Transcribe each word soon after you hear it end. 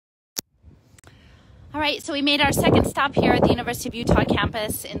All right, so we made our second stop here at the University of Utah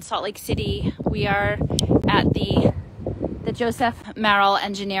campus in Salt Lake City. We are at the Joseph Merrill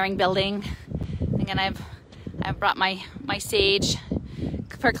Engineering Building. Again, I've brought my sage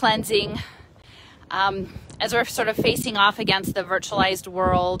for cleansing as we're sort of facing off against the virtualized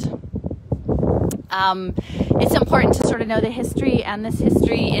world. It's important to sort of know the history, and this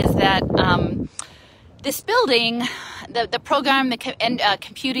history is that this building, the program, the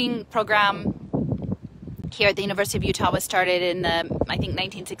computing program here at the University of Utah was started in I think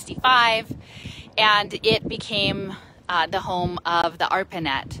 1965, and it became the home of the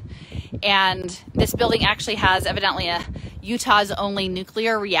ARPANET. And this building actually has evidently Utah's only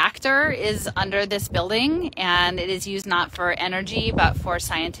nuclear reactor is under this building, and it is used not for energy but for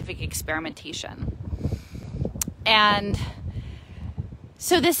scientific experimentation. And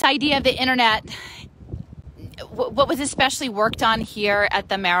so this idea of the internet, what was especially worked on here at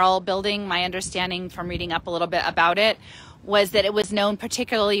the Merrill building, my understanding from reading up a little bit about it, was that it was known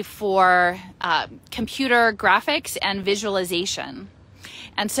particularly for computer graphics and visualization.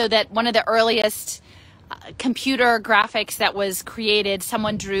 And so that one of the earliest computer graphics that was created,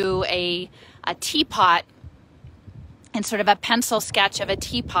 someone drew a teapot and sort of a pencil sketch of a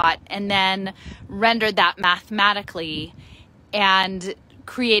teapot, and then rendered that mathematically and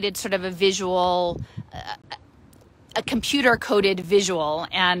created sort of a visual, a computer coded visual.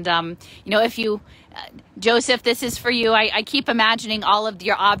 And you know, if you Joseph, this is for you. I keep imagining all of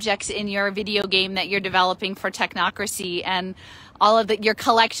your objects in your video game that you're developing for Technocracy, and all of your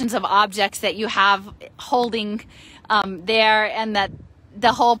collections of objects that you have holding there, and that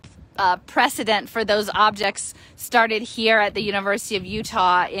the whole precedent for those objects started here at the University of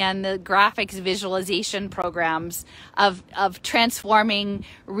Utah, and the graphics visualization programs of transforming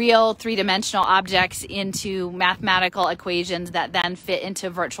real three-dimensional objects into mathematical equations that then fit into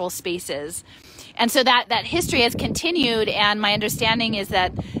virtual spaces. And so that history has continued, and my understanding is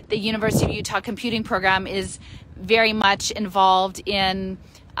that the University of Utah computing program is very much involved in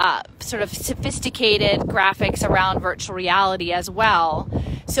sort of sophisticated graphics around virtual reality as well.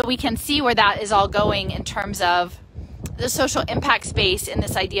 So we can see where that is all going in terms of the social impact space in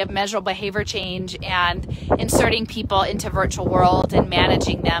this idea of measurable behavior change and inserting people into virtual worlds and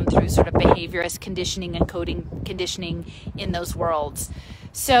managing them through sort of behaviorist conditioning and coding conditioning in those worlds.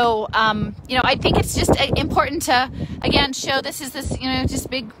 So, you know, I think it's just important to, again, show this, you know, just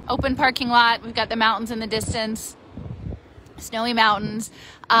big open parking lot. We've got the mountains in the distance, snowy mountains.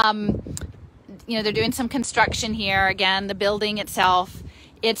 You know, they're doing some construction here. Again, the building itself,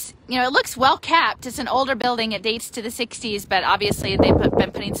 it's, you know, it looks well kept. It's an older building. It dates to the 60s, but obviously they've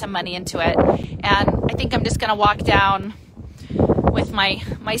been putting some money into it. And I think I'm just going to walk down with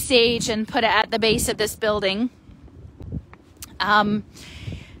my sage and put it at the base of this building.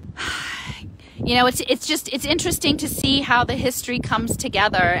 You know, it's interesting to see how the history comes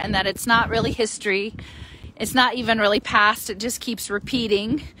together, and that it's not really history. It's not even really past. It just keeps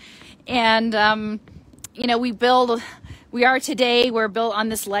repeating. And, you know, we're built on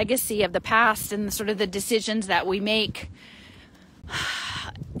this legacy of the past and sort of the decisions that we make,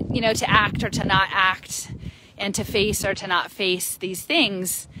 you know, to act or to not act, and to face or to not face these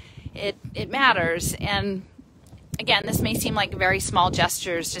things. It matters. And again, this may seem like very small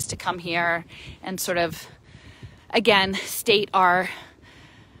gestures just to come here and sort of, again, state our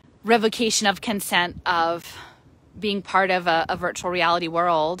revocation of consent of being part of a virtual reality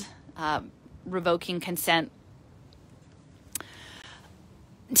world, revoking consent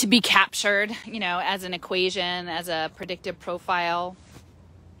to be captured, you know, as an equation, as a predictive profile,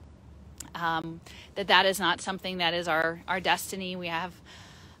 that is not something that is our destiny.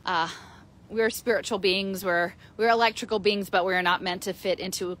 We're spiritual beings, we're electrical beings, but we're not meant to fit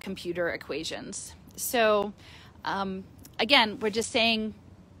into computer equations. So again, we're just saying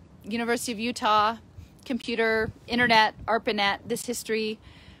University of Utah, computer, internet, ARPANET, this history,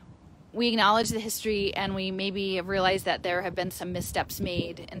 we acknowledge the history, and we maybe have realized that there have been some missteps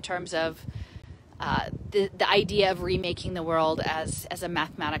made in terms of the idea of remaking the world as a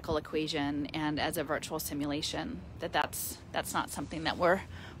mathematical equation and as a virtual simulation. That's not something that we're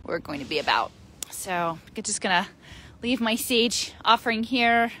going to be about. So I'm just gonna leave my sage offering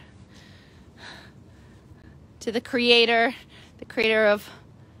here to the creator of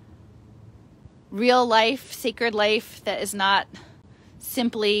real life, sacred life that is not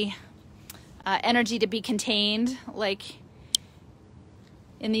simply energy to be contained, like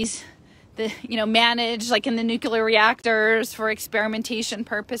in managed like in the nuclear reactors for experimentation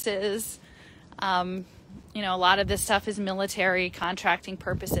purposes. You know, a lot of this stuff is military contracting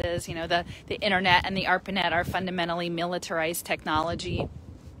purposes. You know, the internet and the ARPANET are fundamentally militarized technology.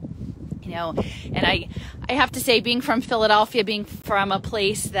 you know. And I have to say, being from Philadelphia, being from a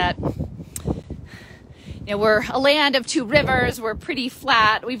place that, you know, we're a land of two rivers, we're pretty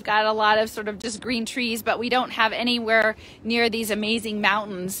flat, we've got a lot of sort of just green trees, but we don't have anywhere near these amazing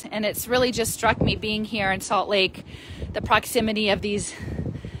mountains. And it's really just struck me, being here in Salt Lake, the proximity of these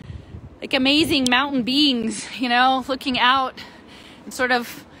like amazing mountain beings, you know, looking out and sort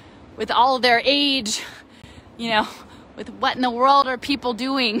of with all of their age, you know, with what in the world are people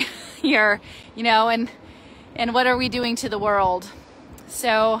doing here, you know, and what are we doing to the world?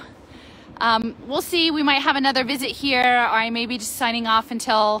 So we'll see. We might have another visit here, or I may be just signing off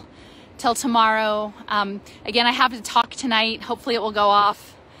until tomorrow. Again, I have to talk tonight. Hopefully it will go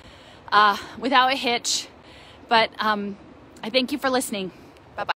off without a hitch. But I thank you for listening.